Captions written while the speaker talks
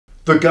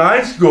The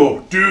guys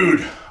go,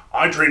 dude,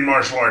 I train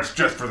martial arts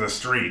just for the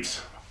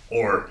streets.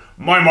 Or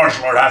my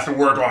martial art has to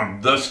work on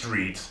the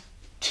streets.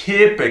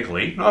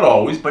 Typically, not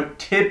always, but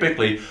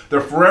typically, they're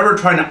forever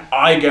trying to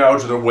eye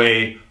gouge their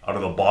way out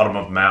of the bottom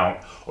of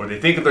mount. Or they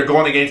think if they're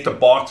going against a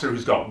boxer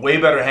who's got way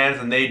better hands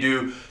than they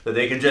do, that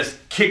they can just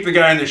kick the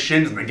guy in the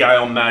shins and the guy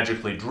will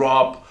magically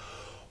drop.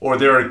 Or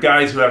there are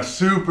guys who have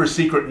super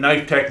secret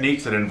knife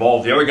techniques that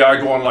involve the other guy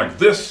going like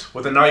this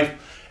with a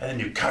knife, and then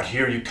you cut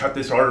here, you cut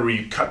this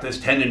artery, you cut this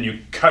tendon, you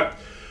cut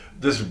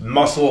this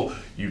muscle,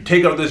 you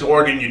take out this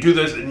organ, you do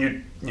this, and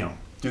you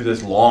do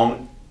this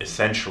long,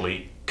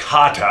 essentially,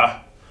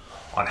 kata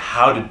on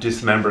how to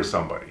dismember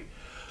somebody.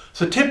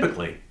 So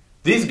typically,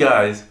 these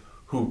guys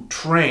who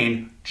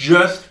train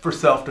just for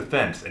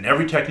self-defense, and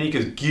every technique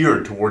is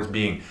geared towards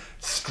being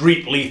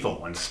street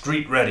lethal and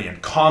street ready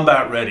and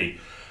combat ready,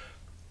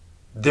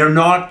 they're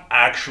not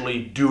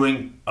actually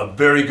doing a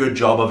very good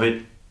job of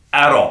it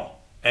at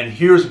all. And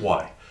here's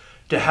why.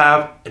 To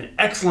have an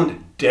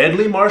excellent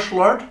deadly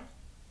martial art,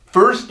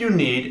 first you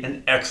need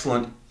an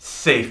excellent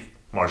safe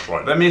martial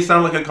art. That may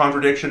sound like a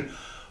contradiction,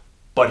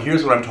 but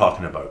here's what I'm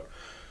talking about.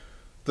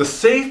 The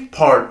safe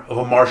part of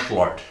a martial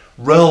art,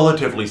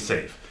 relatively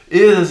safe,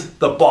 is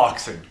the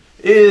boxing,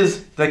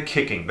 is the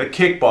kicking, the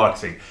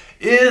kickboxing,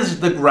 is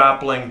the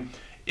grappling,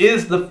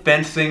 is the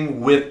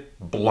fencing with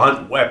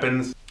blunt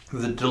weapons.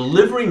 The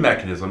delivery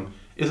mechanism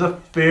is a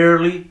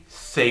fairly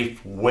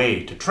safe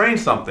way to train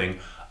something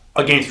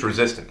against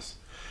resistance.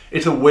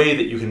 It's a way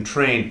that you can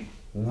train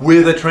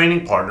with a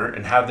training partner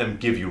and have them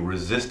give you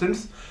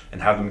resistance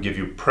and have them give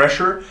you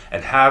pressure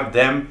and have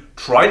them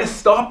try to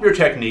stop your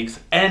techniques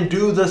and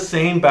do the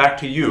same back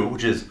to you,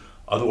 which is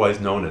otherwise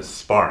known as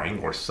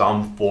sparring or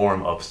some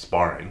form of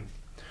sparring.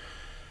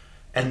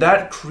 And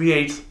that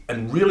creates a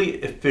really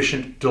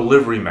efficient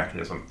delivery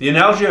mechanism. The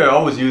analogy I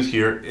always use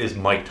here is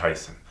Mike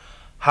Tyson.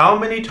 How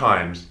many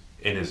times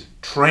in his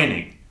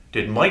training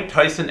did Mike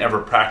Tyson ever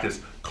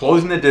practice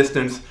closing the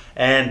distance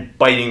and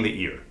biting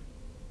the ear?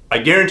 I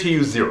guarantee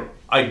you zero.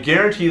 I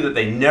guarantee you that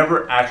they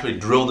never actually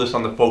drilled this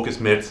on the focus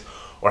mitts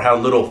or had a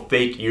little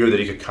fake ear that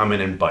he could come in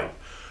and bite.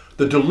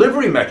 The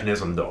delivery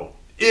mechanism, though,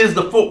 is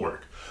the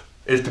footwork,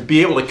 is to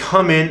be able to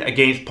come in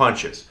against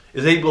punches,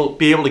 is able to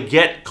be able to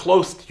get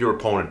close to your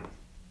opponent.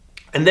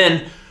 And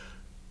then,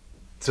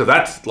 so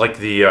that's like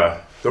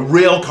the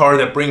rail car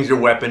that brings your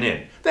weapon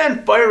in.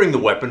 Then firing the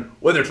weapon,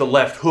 whether it's a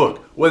left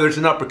hook, whether it's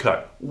an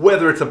uppercut,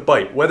 whether it's a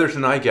bite, whether it's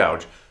an eye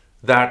gouge,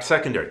 that's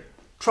secondary.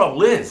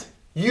 Trouble is,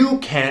 you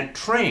can't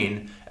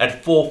train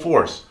at full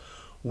force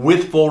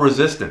with full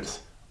resistance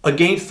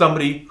against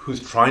somebody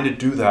who's trying to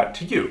do that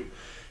to you.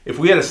 If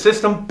we had a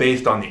system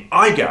based on the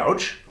eye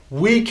gouge,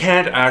 we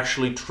can't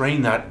actually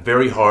train that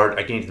very hard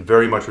against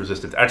very much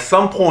resistance. At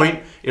some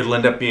point, it'll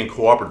end up being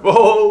cooperative.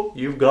 Oh,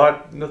 you've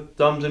got the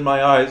thumbs in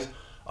my eyes,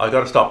 I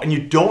gotta stop. And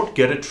you don't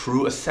get a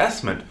true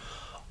assessment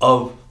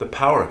of the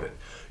power of it.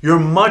 You're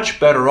much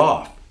better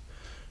off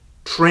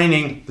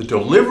training the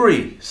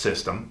delivery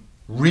system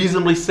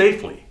reasonably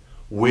safely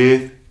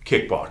with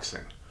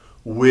kickboxing,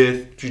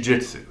 with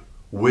jiu-jitsu,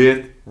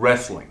 with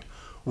wrestling,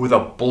 with a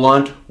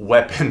blunt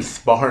weapon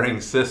sparring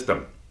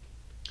system,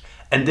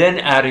 and then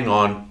adding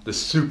on the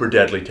super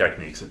deadly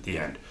techniques at the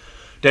end.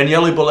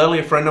 Daniele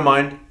Bolelli, a friend of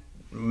mine,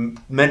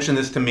 mentioned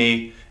this to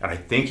me, and I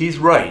think he's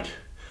right,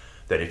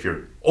 that if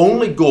your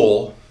only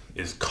goal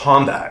is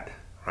combat,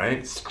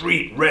 right?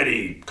 Street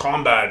ready,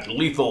 combat,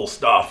 lethal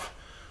stuff.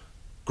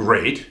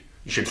 Great.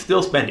 You should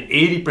still spend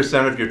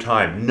 80% of your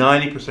time,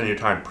 90% of your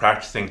time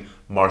practicing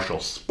martial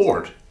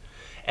sport,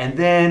 and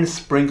then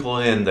sprinkle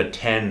in the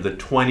 10, the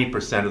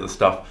 20% of the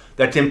stuff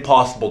that's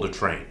impossible to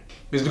train.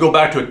 Because to go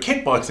back to a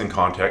kickboxing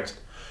context,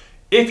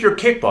 if you're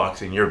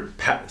kickboxing, you're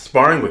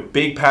sparring with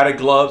big padded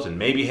gloves and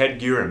maybe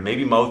headgear and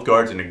maybe mouth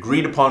guards and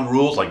agreed upon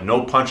rules like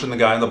no punching the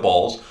guy in the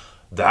balls,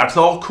 that's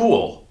all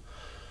cool.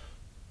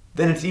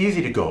 Then it's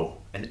easy to go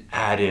and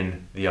add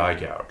in the eye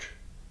gouge.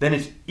 Then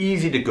it's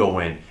easy to go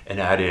in and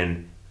add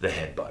in the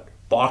headbutt.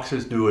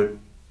 Boxers do it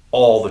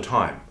all the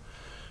time.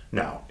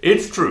 Now,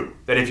 it's true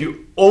that if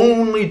you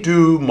only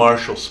do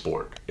martial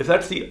sport, if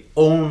that's the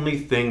only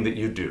thing that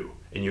you do,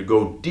 and you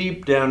go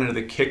deep down into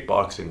the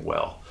kickboxing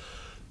well,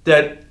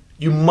 that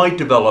you might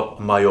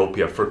develop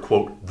myopia for,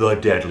 quote, the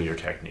deadlier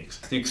techniques.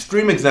 The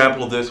extreme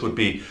example of this would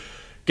be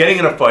getting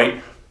in a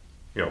fight,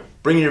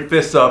 bringing your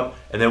fists up,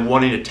 and then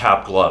wanting to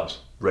tap gloves,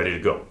 ready to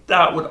go.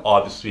 That would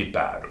obviously be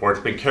bad. Or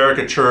it's been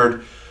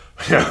caricatured,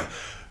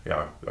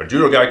 a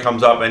judo guy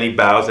comes up and he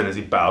bows, and as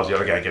he bows, the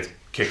other guy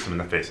kicks him in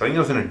the face. I think it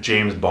was in a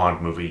James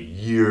Bond movie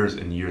years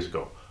and years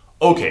ago.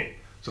 Okay,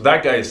 so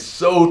that guy is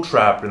so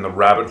trapped in the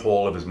rabbit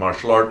hole of his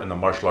martial art and the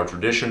martial art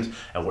traditions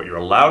and what you're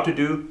allowed to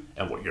do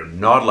and what you're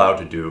not allowed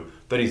to do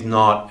that he's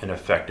not an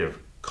effective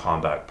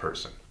combat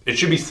person. It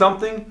should be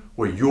something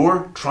where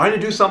you're trying to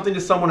do something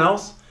to someone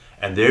else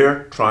and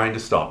they're trying to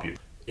stop you.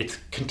 It's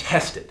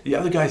contested. The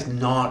other guy's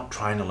not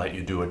trying to let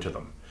you do it to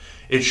them.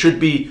 It should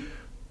be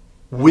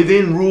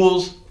within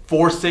rules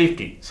for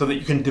safety so that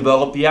you can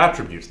develop the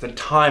attributes, the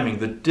timing,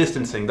 the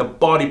distancing, the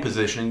body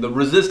positioning, the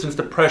resistance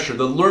to pressure,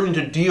 the learning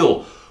to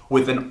deal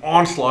with an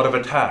onslaught of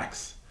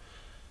attacks,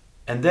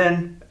 and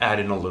then add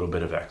in a little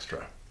bit of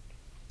extra.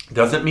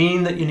 Doesn't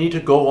mean that you need to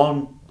go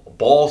on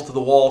balls to the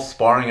wall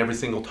sparring every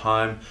single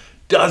time.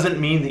 Doesn't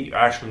mean that you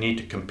actually need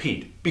to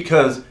compete,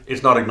 because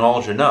it's not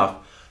acknowledged enough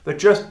that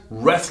just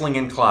wrestling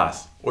in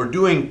class or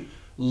doing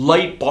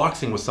light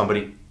boxing with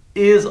somebody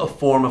is a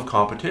form of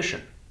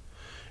competition.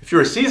 If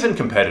you're a seasoned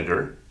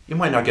competitor, you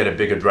might not get a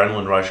big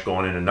adrenaline rush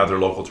going in another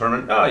local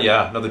tournament. Oh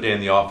yeah, another day in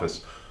the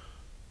office.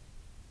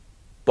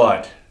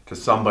 But to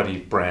somebody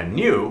brand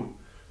new,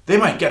 they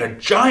might get a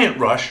giant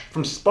rush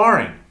from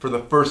sparring for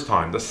the first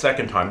time, the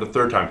second time, the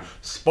third time,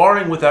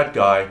 sparring with that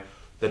guy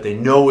that they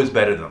know is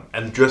better than them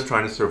and just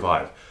trying to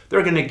survive.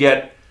 They're going to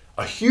get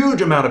a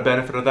huge amount of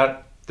benefit of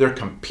that. They're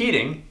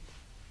competing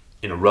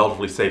in a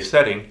relatively safe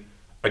setting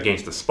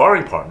against a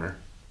sparring partner,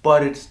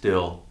 but it's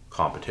still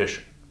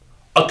competition.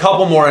 A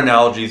couple more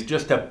analogies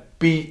just to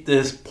beat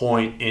this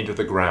point into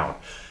the ground.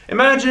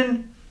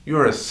 Imagine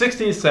you're a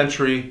 16th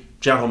century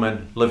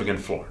gentleman living in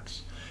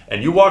Florence,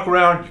 and you walk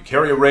around, you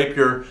carry a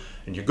rapier,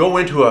 and you go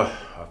into a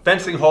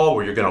fencing hall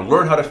where you're going to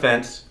learn how to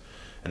fence,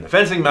 and the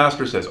fencing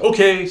master says,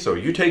 okay, so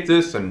you take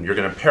this and you're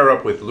going to pair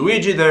up with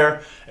Luigi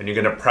there, and you're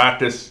going to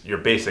practice your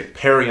basic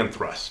parry and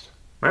thrust.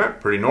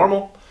 Pretty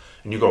normal.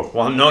 And you go,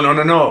 well,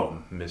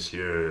 no,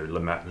 Monsieur le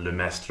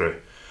Maître.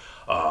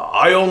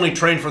 I only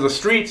train for the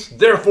streets,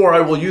 therefore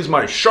I will use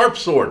my sharp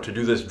sword to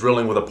do this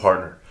drilling with a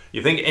partner.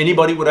 You think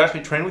anybody would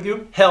actually train with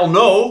you? Hell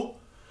no!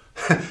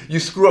 You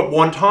screw up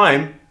one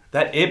time,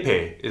 that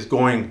épée is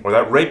going, or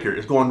that rapier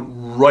is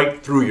going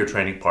right through your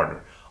training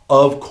partner.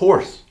 Of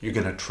course you're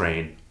going to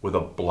train with a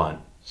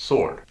blunt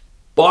sword.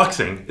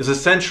 Boxing is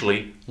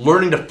essentially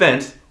learning to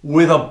fence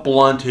with a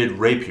blunted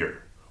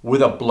rapier,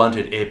 with a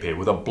blunted épée,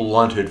 with a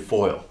blunted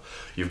foil.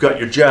 You've got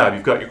your jab,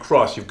 you've got your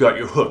cross, you've got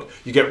your hook.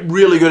 You get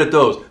really good at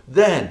those.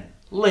 Then,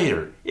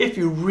 later, if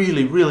you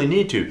really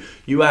need to,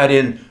 you add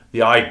in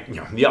the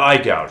eye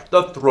gouge,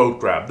 the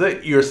throat grab,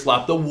 the ear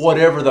slap, the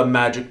whatever the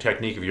magic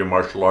technique of your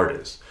martial art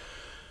is.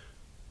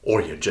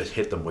 Or you just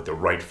hit them with the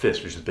right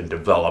fist, which has been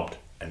developed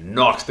and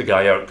knocks the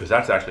guy out, because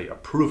that's actually a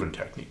proven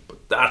technique,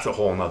 but that's a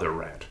whole nother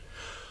rant.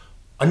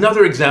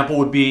 Another example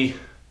would be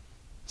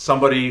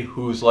somebody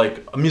who's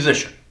like a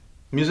musician,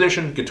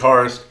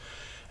 guitarist,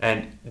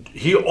 and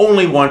he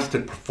only wants to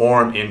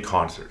perform in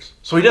concerts.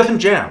 So he doesn't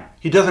jam.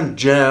 He doesn't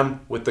jam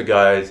with the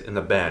guys in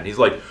the band. He's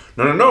like,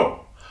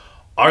 no.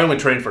 I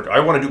want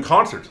to do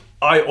concerts.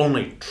 I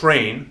only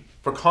train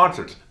for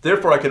concerts.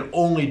 Therefore, I can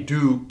only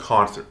do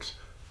concerts.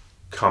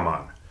 Come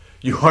on.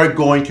 You are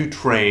going to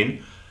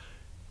train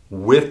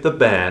with the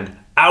band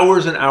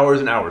hours and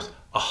hours and hours.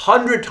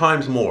 100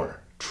 times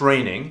more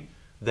training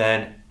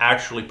than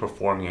actually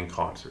performing in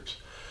concerts.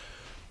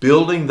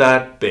 Building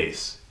that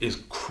base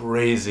is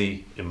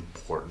crazy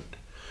important.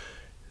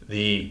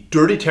 The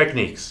dirty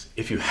techniques,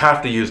 if you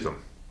have to use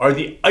them, are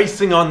the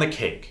icing on the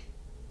cake.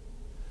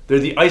 They're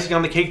the icing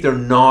on the cake, they're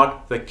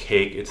not the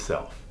cake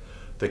itself.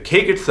 The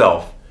cake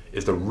itself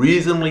is the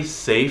reasonably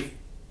safe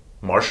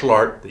martial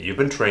art that you've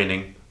been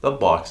training, the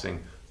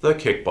boxing, the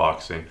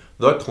kickboxing,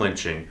 the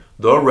clinching,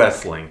 the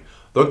wrestling,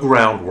 the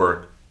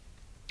groundwork,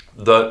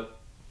 the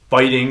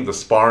fighting, the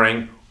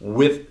sparring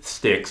with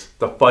sticks,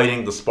 the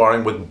fighting, the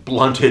sparring with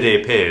blunted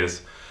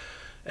épées,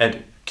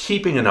 and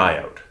keeping an eye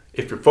out.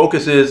 If your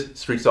focus is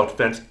street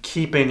self-defense,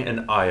 keeping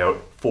an eye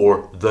out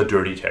for the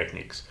dirty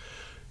techniques.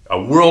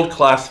 A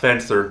world-class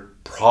fencer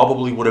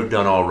probably would have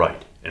done all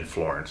right in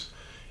Florence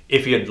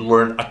if he had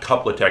learned a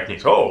couple of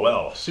techniques. Oh,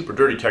 well, super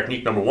dirty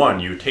technique number one,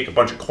 you take a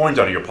bunch of coins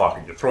out of your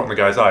pocket, you throw it in the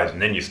guy's eyes, and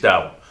then you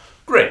stab him.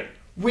 Great.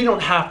 We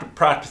don't have to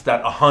practice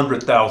that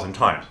 100,000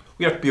 times.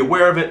 We have to be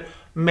aware of it,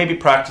 maybe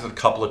practice it a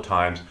couple of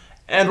times,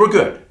 and we're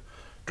good.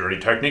 Dirty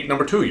technique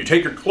number two, you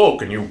take your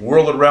cloak and you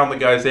whirl it around the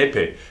guy's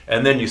épée,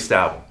 and then you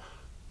stab him.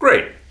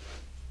 Great.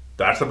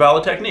 That's a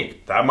valid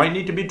technique. That might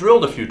need to be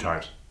drilled a few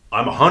times.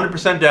 I'm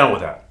 100% down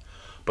with that.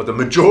 But the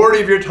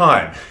majority of your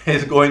time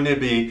is going to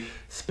be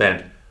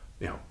spent,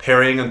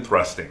 parrying and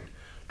thrusting,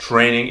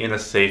 training in a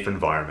safe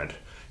environment,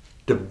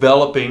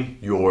 developing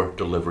your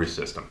delivery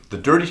system. The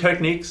dirty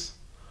techniques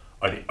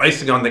are the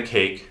icing on the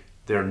cake.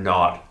 They're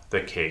not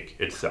the cake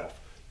itself.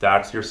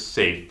 That's your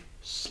safe,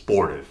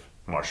 sportive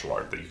martial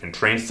art that you can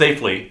train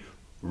safely,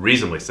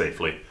 reasonably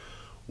safely,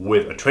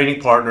 with a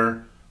training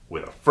partner,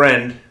 with a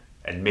friend,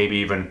 and maybe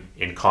even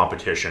in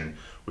competition.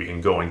 We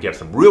can go and get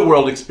some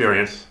real-world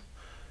experience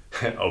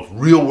of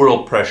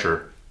real-world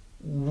pressure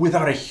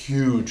without a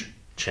huge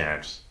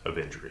chance of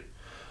injury.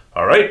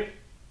 All right?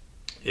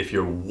 If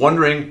you're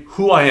wondering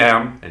who I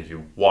am, and if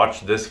you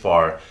watched this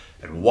far,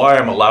 and why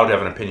I'm allowed to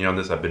have an opinion on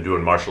this, I've been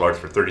doing martial arts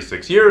for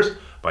 36 years.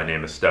 My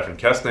name is Stephan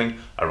Kesting.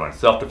 I run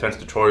self-defense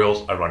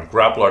tutorials. I run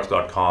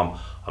grapplearts.com.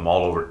 I'm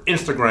all over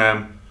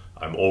Instagram.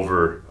 I'm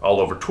all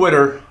over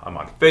Twitter. I'm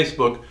on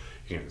Facebook.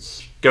 You can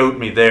scout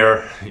me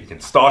there. You can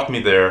stalk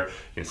me there.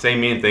 You can say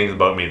mean things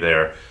about me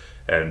there.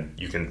 And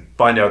you can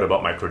find out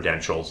about my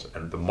credentials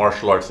and the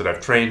martial arts that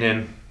I've trained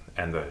in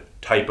and the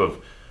type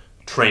of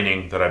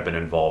training that I've been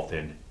involved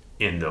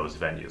in those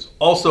venues.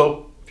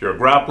 Also, if you're a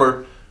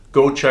grappler,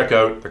 go check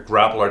out the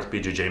Grapple Arts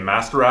BJJ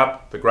Master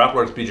app. The Grapple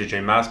Arts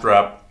BJJ Master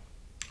app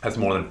has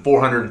more than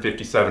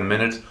 457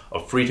 minutes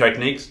of free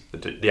techniques.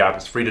 The app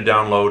is free to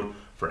download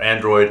for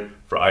Android,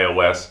 for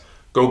iOS.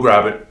 Go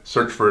grab it,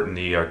 search for it in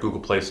the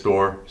Google Play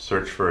Store,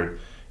 search for it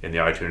in the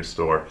iTunes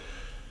Store.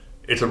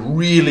 It's a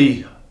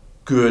really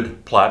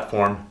good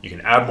platform. You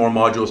can add more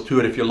modules to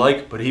it if you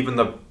like, but even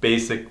the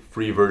basic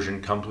free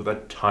version comes with a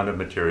ton of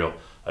material,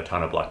 a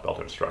ton of black belt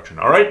instruction.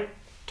 All right,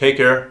 take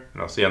care,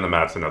 and I'll see you on the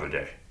mats another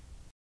day.